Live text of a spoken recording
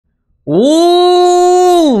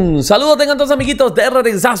Saludos tengan todos amiguitos de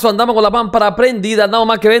Retensazo. Andamos con la pámpara prendida, andamos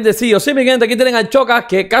más que bendecidos. Sí, mi gente, aquí tienen al Chocas,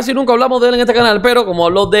 que casi nunca hablamos de él en este canal, pero como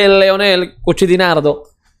habló de Leonel Cuchitinardo,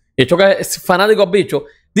 y el Chocas es fanático al bicho,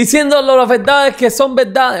 diciendo las verdades que son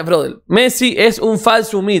verdades, brother. Messi es un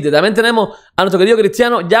falso humilde. También tenemos a nuestro querido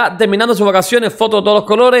Cristiano ya terminando sus vacaciones, fotos de todos los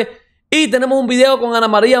colores. Y tenemos un video con Ana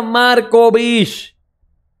María Markovic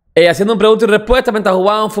haciendo un pregunta y respuesta mientras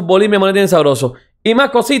jugaban futbolismo y moneda bien sabroso. Y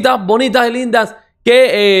más cositas bonitas y lindas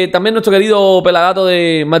que también nuestro querido pelagato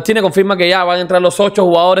de Martínez confirma que ya van a entrar los 8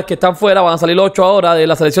 jugadores que están fuera. Van a salir 8 ahora de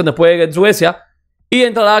la selección después de Suecia. Y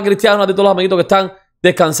entrará Cristiano de todos los amiguitos que están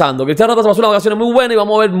descansando. Cristiano Ronaldo se pasó unas vacaciones muy buenas y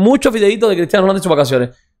vamos a ver muchos videitos de Cristiano Ronaldo en sus vacaciones.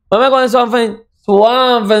 Vamos con eso,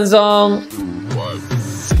 Swanfenson.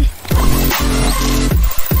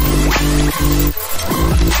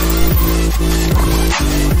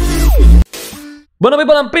 Bueno,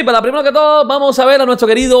 people and people, la primero que todo vamos a ver a nuestro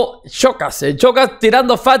querido Chocas. El Chocas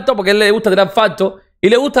tirando falto porque a él le gusta tirar falto y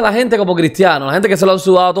le gusta a la gente como Cristiano, la gente que se lo han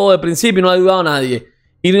sudado todo desde el principio y no le ha ayudado a nadie.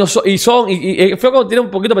 Y Feo tiene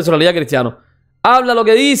un poquito de personalidad Cristiano. Habla lo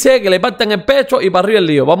que dice, que le partan el pecho y para arriba el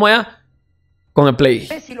lío. Vamos allá con el play.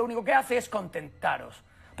 Messi lo único que hace es contentaros,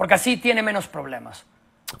 porque así tiene menos problemas.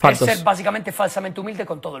 Falsos. Es ser básicamente falsamente humilde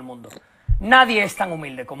con todo el mundo. Nadie es tan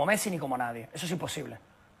humilde como Messi ni como nadie. Eso es imposible.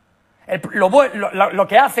 Lo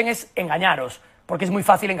que hacen es engañaros, porque es muy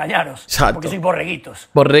fácil engañaros. Exacto. Porque sois borreguitos.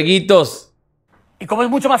 Borreguitos. Y como es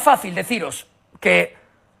mucho más fácil deciros que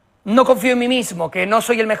no confío en mí mismo, que no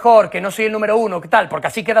soy el mejor, que no soy el número uno, que tal, porque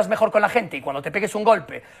así quedas mejor con la gente y cuando te pegues un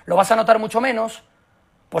golpe lo vas a notar mucho menos,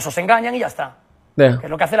 pues os engañan y ya está. Yeah. Que es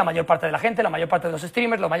lo que hace la mayor parte de la gente, la mayor parte de los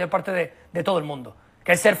streamers, la mayor parte de todo el mundo,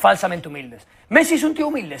 que es ser falsamente humildes. Messi es un tío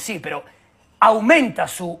humilde, sí, pero aumenta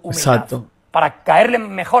su humildad. Exacto. Para caerle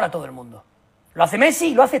mejor a todo el mundo. Lo hace Messi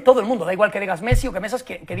y lo hace todo el mundo. Da igual que digas Messi o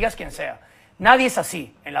que digas quien sea. Nadie es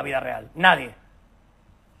así en la vida real. Nadie.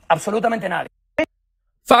 Absolutamente nadie.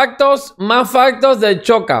 Factos, más factos del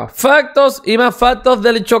Choca. Factos y más factos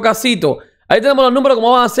del Chocacito. Ahí tenemos los números,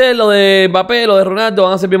 como van a ser lo de Mbappé, lo de Ronaldo,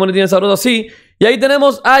 van a ser bien bonitos y sabrosos así. Y ahí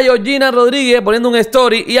tenemos a Georgina Rodríguez poniendo un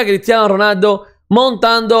story y a Cristiano Ronaldo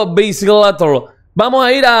montando bicicleta. Vamos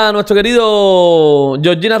a ir a nuestro querido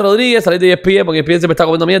Georgina Rodríguez, salir de ESPN, porque ESPN se me está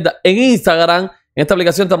comiendo mierda. En Instagram, en esta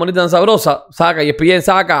aplicación tan bonita, tan sabrosa. Saca, ESPN,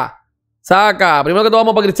 saca. Saca. Primero que todo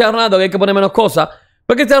vamos para Cristiano Ronaldo, que hay que poner menos cosas.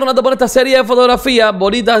 Pero Cristiano Ronaldo pone esta serie de fotografías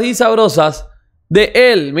bonitas y sabrosas de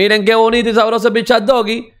él. Miren qué bonito y sabroso el Bichard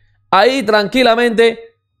Doggy. Ahí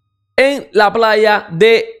tranquilamente en la playa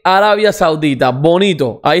de Arabia Saudita.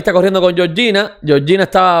 Bonito. Ahí está corriendo con Georgina. Georgina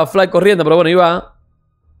está fly corriendo, pero bueno, iba.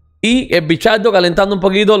 Y el bichardo calentando un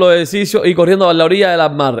poquito los ejercicios y corriendo a la orilla de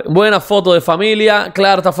las mar. Buena foto de familia.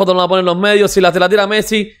 Claro, esta foto no la ponen los medios. Si te la tira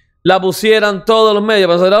Messi, la pusieran todos los medios.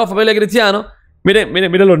 Pero se la familia de Cristiano. Miren,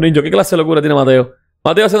 miren, miren los niños. Qué clase de locura tiene Mateo.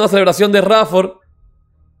 Mateo haciendo una celebración de Rafford.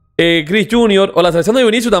 Chris Jr. O la celebración de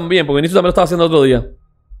Vinicius también. Porque Vinicius también lo estaba haciendo otro día.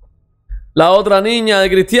 La otra niña de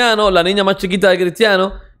Cristiano. La niña más chiquita de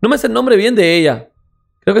Cristiano. No me sé el nombre bien de ella.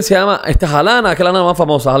 Creo que se llama... Esta es Alana, que es la nana más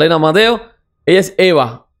famosa. Alena Mateo. Ella es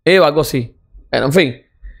Eva. Algo así. Bueno, en fin.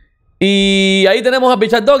 Y ahí tenemos a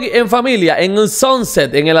Bichard Doggy en familia, en un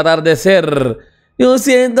sunset, en el atardecer. Yo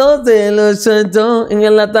siento de los santos en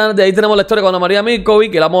el atardecer. Ahí tenemos la historia con Ana María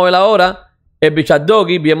Markovic, que la vamos a ver ahora. El Bichard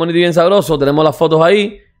Doggy, bien bonito y bien sabroso. Tenemos las fotos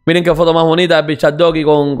ahí. Miren qué foto más bonita del Bichard Doggy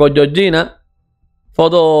con Georgina.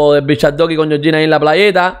 Foto del Bichard Doggy con Georgina ahí en la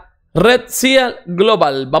playeta. Red Sea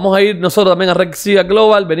Global. Vamos a ir nosotros también a Red Sea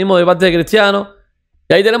Global. Venimos de parte de Cristiano.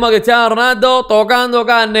 Y ahí tenemos a Cristiano Ronaldo tocando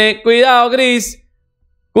carne. Cuidado, Chris.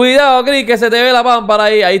 Cuidado, Chris, que se te ve la pámpara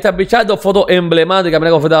ahí. Ahí está el Bichardo. Foto emblemática.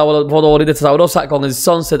 Mira cómo fue esta foto bonita y sabrosa. Con el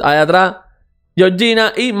sunset ahí atrás.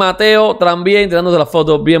 Georgina y Mateo también tirándose las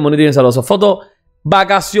fotos bien bonitas y bien sabrosas. Foto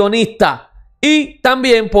vacacionista. Y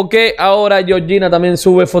también porque ahora Georgina también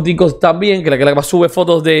sube foticos también. Que la que sube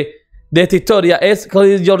fotos de esta historia es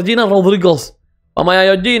Georgina Rodríguez. Vamos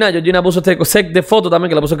allá, Georgina. Georgina puso este set de fotos también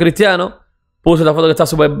que la puso Cristiano. Puse esta foto que está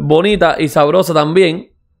súper bonita y sabrosa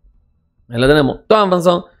también. Ahí la tenemos.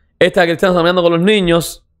 Esta que están caminando con los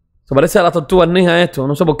niños. Se parece a las tortugas ninja esto.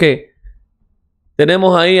 No sé por qué.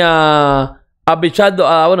 Tenemos ahí a Bichardo.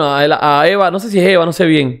 A Eva. No sé si es Eva, no sé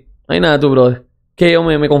bien. Ahí nada tú, brother. Que yo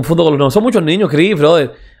me confundo con los nombres. Son muchos niños, Chris,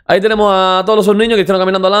 brother. Ahí tenemos a todos esos niños que están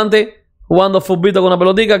caminando adelante. Jugando fútbol con una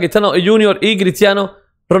pelotica. Cristiano Junior y Cristiano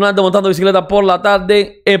Ronaldo montando bicicleta por la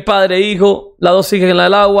tarde. El padre e hijo. Las dos hijas en la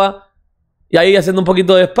del agua. Y ahí haciendo un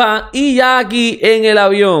poquito de spa. Y ya aquí en el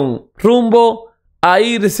avión. Rumbo a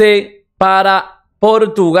irse para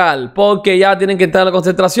Portugal. Porque ya tienen que entrar a la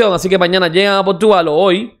concentración. Así que mañana llegan a Portugal. O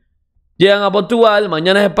hoy. llegan a Portugal,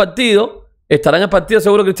 mañana es el partido, estará en el partido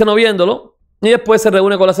seguro Cristiano viéndolo, y después se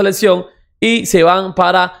reúne con la selección y se van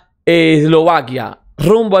para Eslovaquia.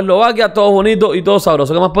 Rumbo a Eslovaquia, todo bonito y todo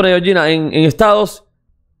sabroso. ¿Qué más pone Georgina en estados?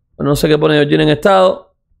 No sé qué pone Georgina en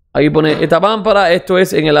estado. Aquí pone esta pámpara. Esto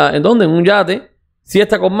es ¿en dónde? En un yate.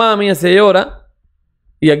 Siesta con mami, se llora.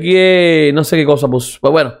 Y aquí no sé qué cosa puso.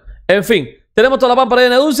 Pues bueno, en fin. Tenemos toda la pámpara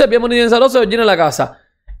llena de dulces, bien bonito y bien sabroso, Georgina en la casa.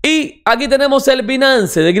 Y aquí tenemos el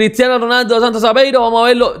Binance de Cristiano Ronaldo de Santos Aveiro. Vamos a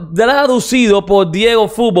verlo traducido por Diego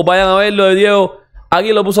Fútbol. Vayan a verlo de Diego.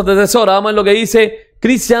 Aquí lo puso de tesora. Vamos a ver lo que dice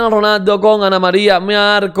Cristiano Ronaldo con Ana María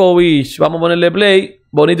Markovic. Vamos a ponerle play.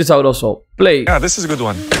 Bonito y sabroso. Play. Yeah, this is a good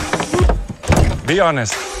one. Be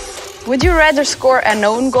honest. Would you rather score an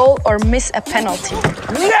own goal or miss a penalty?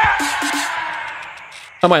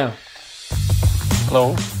 Vamos allá.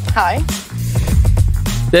 Hello. Hi.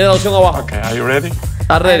 Tiene la opción abajo. Okay, are you ready?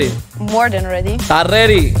 Está ready. More than ready. Está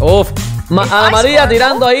ready. Uf. Ana María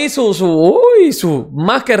tirando ahí su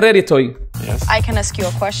más que ready estoy. Yes. I can ask you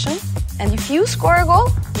a question, and if you score a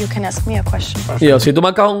goal, you can ask me a question. Y yo, si tú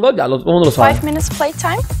marcas un gol, ya todo el mundo lo sabe. 5 minutes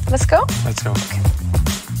playtime. Let's go. Let's go.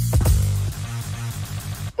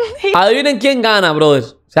 Adivinen quién gana, brother.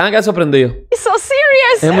 Se van a quedar sorprendidos. He's so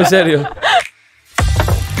serious. Es muy serio.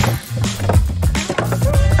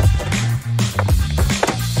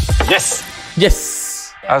 Yes.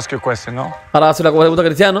 Yes. Ask you a question, no? Ahora hace la pregunta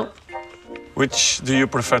Cristiano. Which do you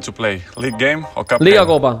prefer to play? League game or cup Liga game?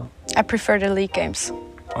 Copa. I prefer the league games.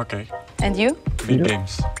 Okay. And you? Big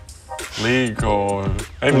games. League or Lo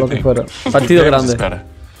que everything. fuera. Partido Games is grande. better.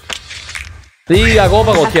 Liga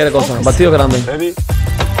Copa, cualquier cosa. Partido grande. Ready?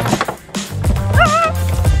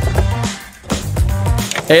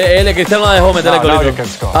 El Cristiano la dejó meter el No, now golito. you can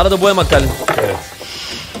score. Ahora tú puedes marcar.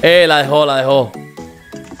 Yes. La dejó.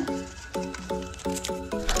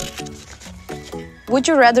 Would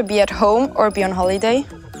you rather be at home or be on holiday?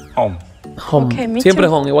 Home. Home. Okay, me Siempre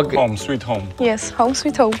too. home, igual que. Home, sweet home. Yes, home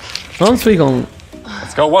sweet home. Home sweet home.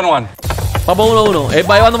 Let's go 1-1. Vamos 1-1. Él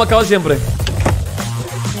va llevando marcador siempre.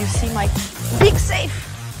 You see my big save.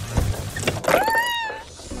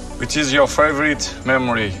 Which is your favorite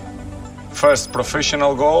memory? First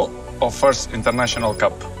professional goal or first international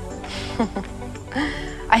cup?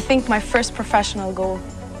 I think my first professional goal.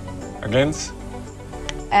 Against?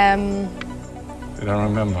 I I don't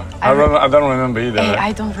remember. I don't remember either.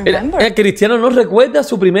 I don't remember. El Cristiano no recuerda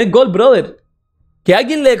su primer gol, brother. Que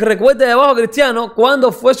alguien le recuerde de abajo a Cristiano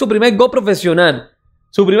cuándo fue su primer gol profesional.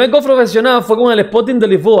 Su primer gol profesional fue con el Sporting de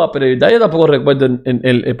Lisboa, pero yo tampoco recuerdo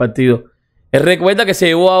el partido. Él recuerda que se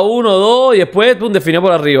llevó a 1-2 y después definió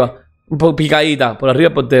por arriba. Un poco picadita, por arriba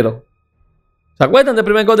del portero. ¿Se acuerdan del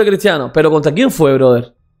primer gol de Cristiano? Pero ¿contra quién fue,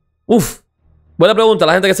 brother? Uf. Buena pregunta.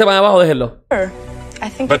 La gente que sepa de abajo, déjenlo. I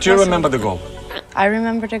think But it you was- remember the goal? I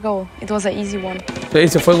remember the goal. It was an easy one. Sí,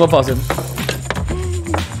 se fue un gol fácil.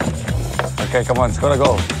 Okay, come on, score a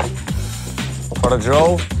goal. For a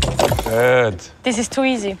draw. Good. This is too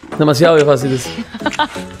easy. Demasiado fácil.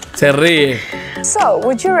 Se ríe. So,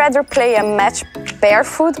 would you rather play a match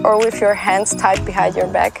barefoot or with your hands tied behind your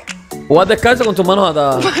back? Jugar descalzo con tus manos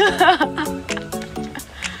atadas.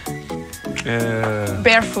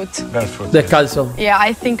 Barefoot. Barefoot. Descalzo. Yeah,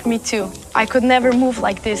 I think me too. I could never move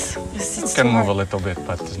like this. It's Can too move a hard. little bit,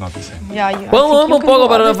 but it's not the same. Yeah, you. I Podemos think you un can poco, do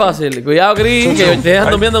pero no es everything. fácil. Cuidado, Gris, que te dejan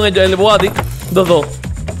durmiendo en el Boati. 2-2.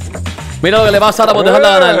 Mira lo que le pasa ahora por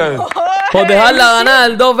dejarla ganar. Por dejarla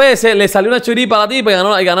ganar 2 veces, le salió una churipa a la tipa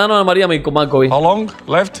y ganaron a María Markovic. How long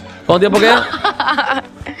left? ¿Cuánto tiempo queda?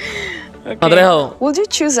 A 3-2. Would you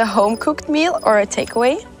choose a home-cooked meal or a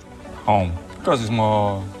takeaway? Home. Because it's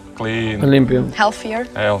more clean, Limpio. Healthier.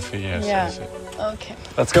 healthy, yes. Yeah. yes, yes. Okay.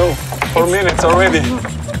 Let's go. 4 minutes already.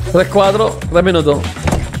 3-4, 3 minutos.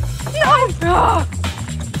 No!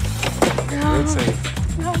 Good save.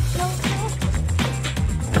 No, no, no.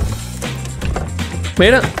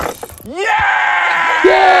 Mira.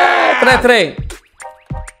 Yeah! 3-3.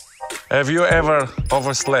 Have you ever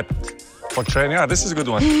overslept for training? Ah, this is a good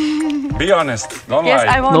one. Be honest. Don't Yes,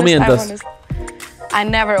 lie. I'm honest. mientas. I'm honest. I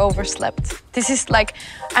never overslept. This is like,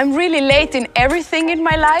 I'm really late in everything in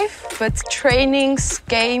my life, but trainings,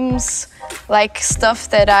 games, like stuff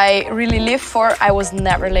that I really live for, I was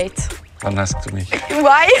never late. Don't ask to me.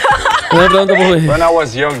 Why? No me pregunto por mí. When I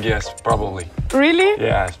was young, yes, probably. Really?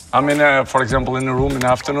 Yes. I mean, for example, in a room in the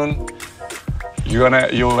afternoon,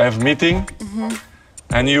 you'll have meeting,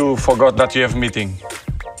 and you forgot that you have meeting,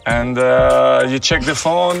 and you check the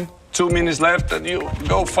phone. 2 minutes left, and you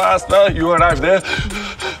go fast. You arrive there,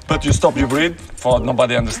 but you stop your breathe for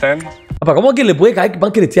nobody understand. Papá, ¿cómo que le puede caer pan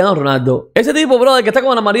Cristiano Ronaldo? Ese tipo, brother, que está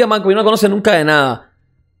con Ana María Markovic y no la conoce nunca de nada.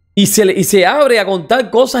 y se abre a contar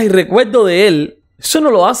cosas y recuerdos de él. Eso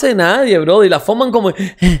no lo hace nadie, bro. Y la forma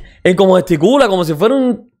en como gesticula, como si fuera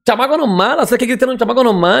un chamaco normal. Hacer que Cristiano es un chamaco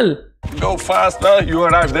normal. Go faster, you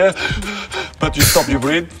arrive there, but you stop, you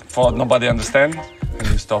breathe, for nobody understand, and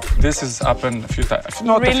you stop. This has happened a few times.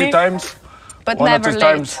 Not a few times, But one or never two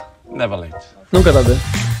late. times, never late. Nunca tarde.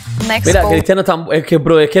 Next Mira, goal. Cristiano es que,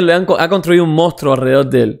 bro, es que ha construido un monstruo alrededor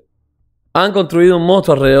de él. Han construido un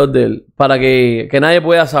monstruo alrededor de él para que nadie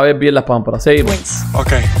pueda saber bien las pámparas. Seguimos. Wins.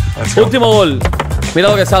 Okay, let's go. Último gol. Mira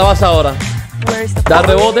lo que salvas ahora. Where is the Da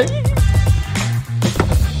rebote.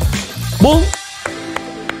 ¡Boom!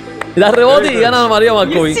 Da rebote y gana a María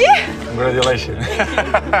Markovic. Congratulations.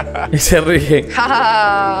 Y se ríe.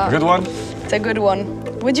 Haha. Good one. It's a good one.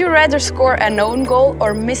 Would you rather score a known goal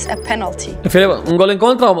or miss a penalty? ¿Prefiere un gol en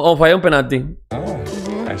contra o fallar un penalti?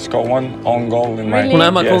 I scored one own goal in my. Really? Una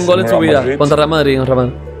vez marcó un gol en su Real vida Madrid. contra Real Madrid en Real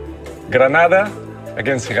Madrid. Granada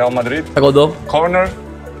against Real Madrid. Acordó. Corner,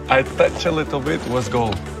 I touched a little bit, was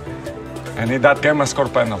goal. And in that game I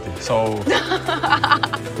scored penalty, so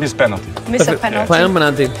miss penalty. Miss a penalty. Fallar un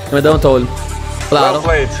penalti. Y metemos todo gol. Claro. Well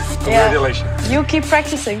played. Congratulations. You keep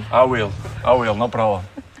practicing. I will, no problem.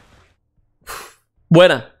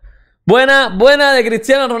 Buena de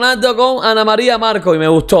Cristiano Ronaldo con Ana María Marco. Y me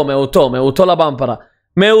gustó la pámpara.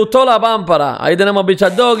 Me gustó la pámpara. Ahí tenemos a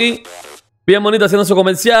Bichard Doggy. Bien bonito haciendo su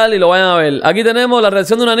comercial y lo vayan a ver. Aquí tenemos la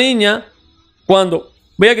reacción de una niña cuando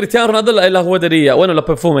ve a Cristiano Ronaldo en la juguetería. Bueno, en los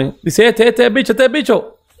perfumes. Dice, este es el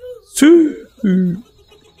bicho. Sí.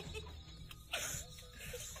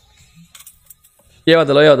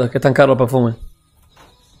 Llévatelo, que están caros los perfumes.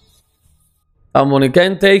 Money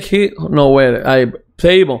can't take it nowhere. Ahí,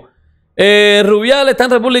 seguimos. Rubiales está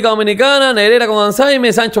en República Dominicana. Negrera con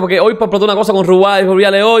Alzheimer. Sancho, porque hoy explotó una cosa con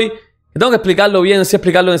Rubiales hoy. Que tengo que explicarlo bien, sí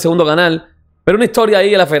explicarlo en el segundo canal. Pero una historia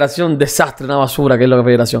ahí de la federación. Desastre, una basura que es la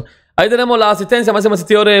federación. Ahí tenemos la asistencia, máximo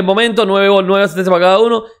asistidores del momento. 9 goles, 9 asistencias para cada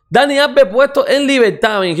uno. Dani Alves puesto en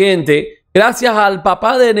libertad, mi gente. Gracias al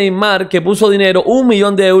papá de Neymar que puso dinero, 1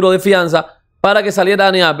 millón de euros de fianza para que saliera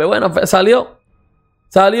Dani Alves. Bueno, salió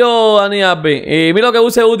Dani Alves. Mira lo que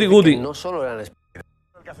use Guti. No solo eran españoles.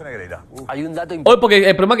 Hay un dato Hoy porque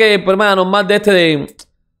el problema normal de este de...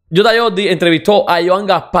 Jota Jordi entrevistó a Joan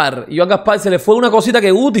Gaspar. Y Joan Gaspar se le fue una cosita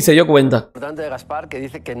que Guti se dio cuenta. importante de Gaspar que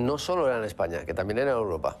dice que no solo era en España, que también era en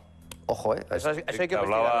Europa. Ojo, Eso hay que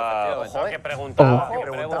hablaba. Ojo, Que preguntaba.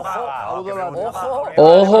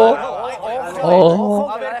 Ojo.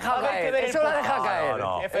 Eso la deja caer.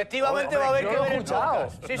 Efectivamente va a haber que ver el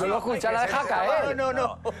podcast. Yo lo escuché, la deja caer. No.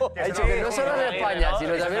 Ha dicho que no solo en España,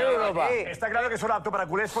 sino también en Europa. Está claro que solo apto para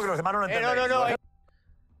culés porque los demás no lo entienden. No.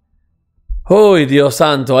 Uy, Dios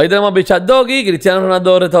santo. Ahí tenemos a Bichard Doggy, Cristiano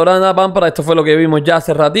Ronaldo restaurando la pámpara. Esto fue lo que vimos ya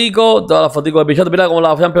hace ratico. Todas las fotos de Bichard. Mira cómo la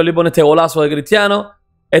Champions League pone este golazo de Cristiano.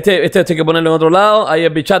 Este hay que ponerlo en otro lado. Ahí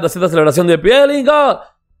es Bichard haciendo la celebración de Pielinga.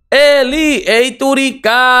 Eli, ey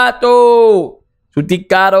turicato.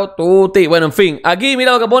 Suticaro, tuti. Bueno, en fin. Aquí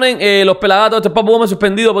mira lo que ponen los pelagatos. Este Papu Gómez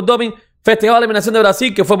suspendido por doping. Festejado la eliminación de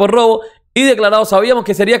Brasil, que fue por robo. Y declarado, sabíamos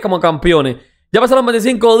que sería como campeones. Ya pasaron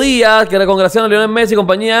 25 días que la congregación de Lionel Messi y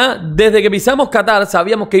compañía. Desde que pisamos Qatar,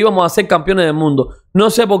 sabíamos que íbamos a ser campeones del mundo. No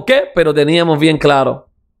sé por qué, pero teníamos bien claro.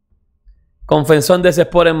 Confesó en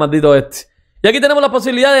desespero el maldito este. Y aquí tenemos la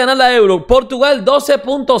posibilidad de ganar la Euro. Portugal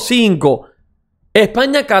 12.5.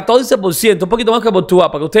 España 14%. Un poquito más que Portugal.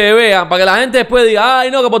 Para que ustedes vean. Para que la gente después diga,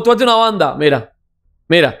 ay no, que Portugal tiene una banda. Mira.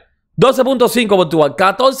 12.5 Portugal.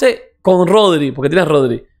 14 con Rodri. Porque tiene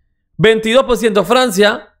Rodri. 22%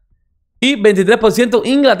 Francia. Y 23%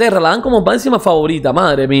 Inglaterra. La dan como máxima favorita.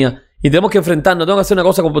 Madre mía. Y tenemos que enfrentarnos. Tengo que hacer una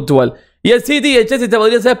cosa con Portugal. Y el City y el Chelsea te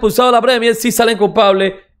podrían ser expulsados de la Premier. Si salen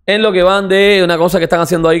culpables en lo que van de una cosa que están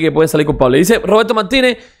haciendo ahí que pueden salir culpables. Dice Roberto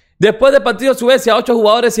Martínez. Después del partido de Suecia, 8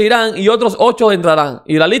 jugadores se irán y otros 8 entrarán.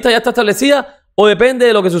 Y la lista ya está establecida o depende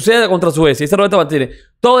de lo que suceda contra Suecia. Dice Roberto Martínez.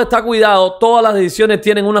 Todo está cuidado. Todas las decisiones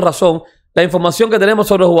tienen una razón. La información que tenemos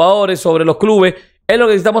sobre los jugadores, sobre los clubes, es lo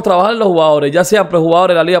que necesitamos trabajar en los jugadores, ya sean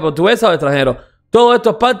prejugadores de la liga portuguesa o extranjeros. Todo esto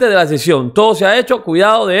es parte de la decisión. Todo se ha hecho.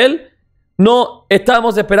 Cuidado de él. No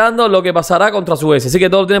estamos esperando lo que pasará contra Suecia. Así que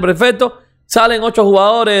todo lo tiene perfecto. Salen 8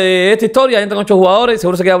 jugadores de esta historia. Entran 8 jugadores.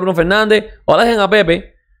 Seguro se queda Bruno Fernández. O dejen a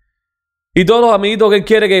Pepe. Y todos los amiguitos que él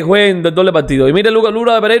quiere que jueguen del doble partido. Y mire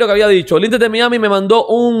Lula de Pereiro que había dicho. El Inter de Miami me mandó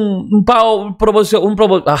una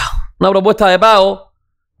propuesta de pago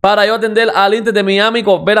para yo atender al Inter de Miami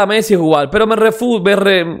con ver a Messi jugar. Pero me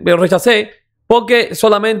rechacé porque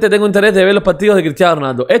solamente tengo interés de ver los partidos de Cristiano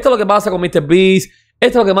Ronaldo. Esto es lo que pasa con Mr. Beast.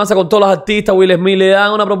 Esto es lo que pasa con todos los artistas. Will Smith le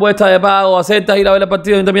dan una propuesta de pago. Aceptas ir a ver el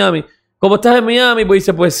partido de Inter de Miami. Como estás en Miami, pues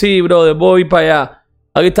dice, pues sí, brother, voy para allá.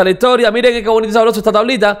 Aquí está la historia. Miren qué bonito y sabroso esta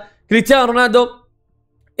tablita. Cristiano Ronaldo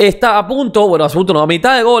está a punto, bueno, a punto no, a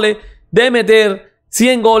mitad de goles, de meter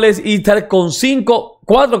 100 goles y estar con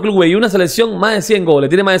 4 clubes y una selección más de 100 goles.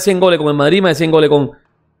 Tiene más de 100 goles con el Madrid, más de 100 goles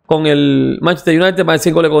con el Manchester United, más de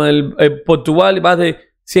 100 goles con el Portugal, y más de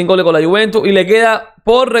 100 goles con la Juventus. Y le queda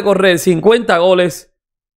por recorrer 50 goles.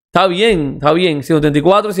 Está bien,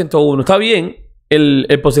 134 y 101. Está bien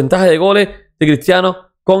el porcentaje de goles de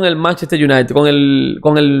Cristiano con el Manchester United,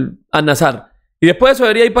 con el al-Nassr. Y después de eso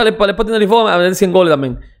debería ir para el Sporting de Lisboa a meter 100 goles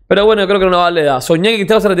también. Pero bueno, yo creo que no va a darle edad. Soñé que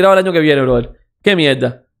Cristiano se retiraba el año que viene, brother. Qué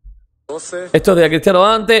mierda. Esto es de Cristiano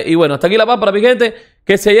antes. Y bueno, hasta aquí la paz para mi gente,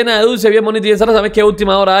 que se llena de dulce, bien bonito y bien sabroso. Sabéis que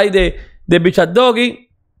última hora hay de Bichard Doggy.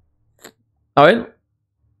 A ver.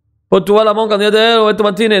 Portugal, Amón, candidato de Euro, Roberto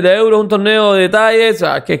Martínez, de Euro, un torneo de detalles.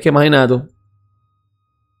 Que imagínate tú.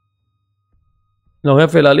 Los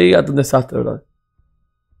jefes de la liga, es un desastre, brother.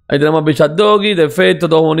 Ahí tenemos a Bichard Doggy, perfecto,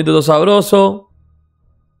 todo bonito, todo sabroso.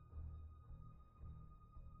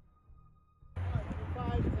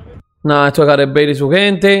 Nada, esto es Gareth Bale y su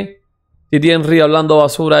gente. Titi Henry hablando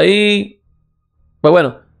basura ahí. Pues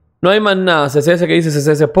bueno, no hay más nada. CCS que dice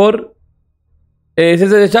CCS Sport.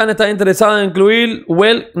 CCS Channel está interesado en incluir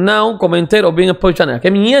Well Now, Commenter o Bien Sport Channel.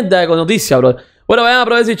 Qué mierda de noticias, bro. Bueno, vayan a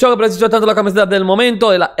probar si choque, pero si choque tanto las camisetas del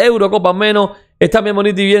momento, de la Eurocopa al menos. Están bien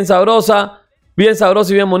bonitas y bien sabrosas. Bien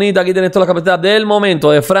sabrosa y bien bonita. Aquí tienes todas las camisetas del momento.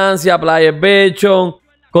 De Francia, Playa Bechon,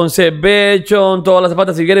 Conservation, todas las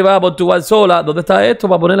zapatas. Si quieres, vas a Portugal sola. ¿Dónde está esto?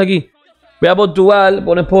 Para poner aquí. Ve a Portugal,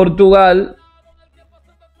 pones Portugal.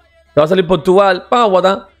 Te va a salir Portugal.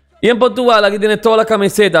 Páguata. Y en Portugal aquí tienes todas las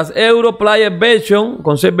camisetas. Euro, Playa Bechon,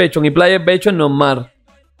 Conservation y Playa Bechon normal.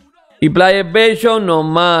 Y Playa Bechon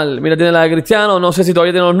normal. Mira, tiene la de Cristiano. No sé si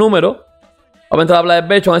todavía tiene los números. Vamos a entrar a Playa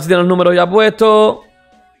Bechon, a ver si tiene los números ya puestos.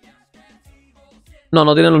 No,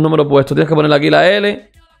 no tiene los números puestos. Tienes que ponerle aquí la L.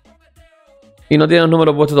 Y no tiene los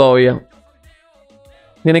números puestos todavía.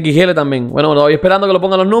 Tiene XL también. Bueno, todavía esperando que lo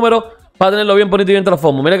pongan los números para tenerlo bien bonito y bien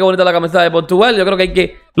transformo. Mira qué bonita la camiseta de Portugal. Yo creo que hay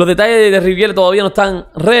que... Los detalles de Riviere todavía no están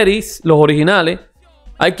ready. Los originales.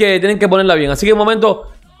 Tienen que ponerla bien. Así que en un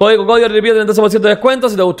momento, código Arielipillo, 30% de descuento.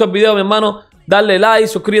 Si te gustó el video, mi hermano, dale like,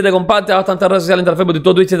 suscríbete, comparte. Hay bastantes redes sociales entre Facebook,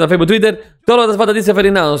 YouTube, Twitch, entre Facebook, Twitter. Todo lo que te hace falta dice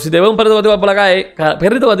Ferinado. Si te ve un perrito gatito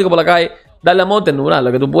por la calle, dale amor, ternura,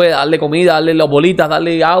 lo que tú puedas, darle comida, darle las bolitas,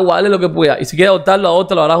 darle agua, darle lo que puedas. Y si quieres adoptarlo,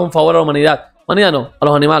 adóptalo, harás un favor a la humanidad. Humanidad no, a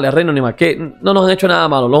los animales, al reino animal, que no nos han hecho nada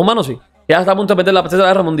malo. Los humanos sí, que ya está a punto de meter la tercera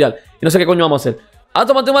guerra mundial. Y no sé qué coño vamos a hacer.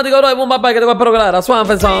 Alto matemático, bro, hay un mapa que tengo espero que la hará. Suan,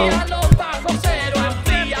 pensón.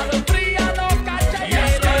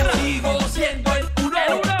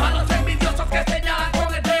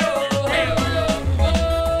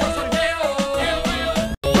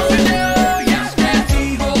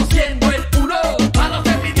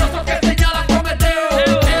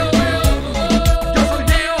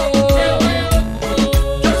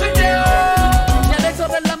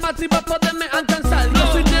 Poderme alcanzar.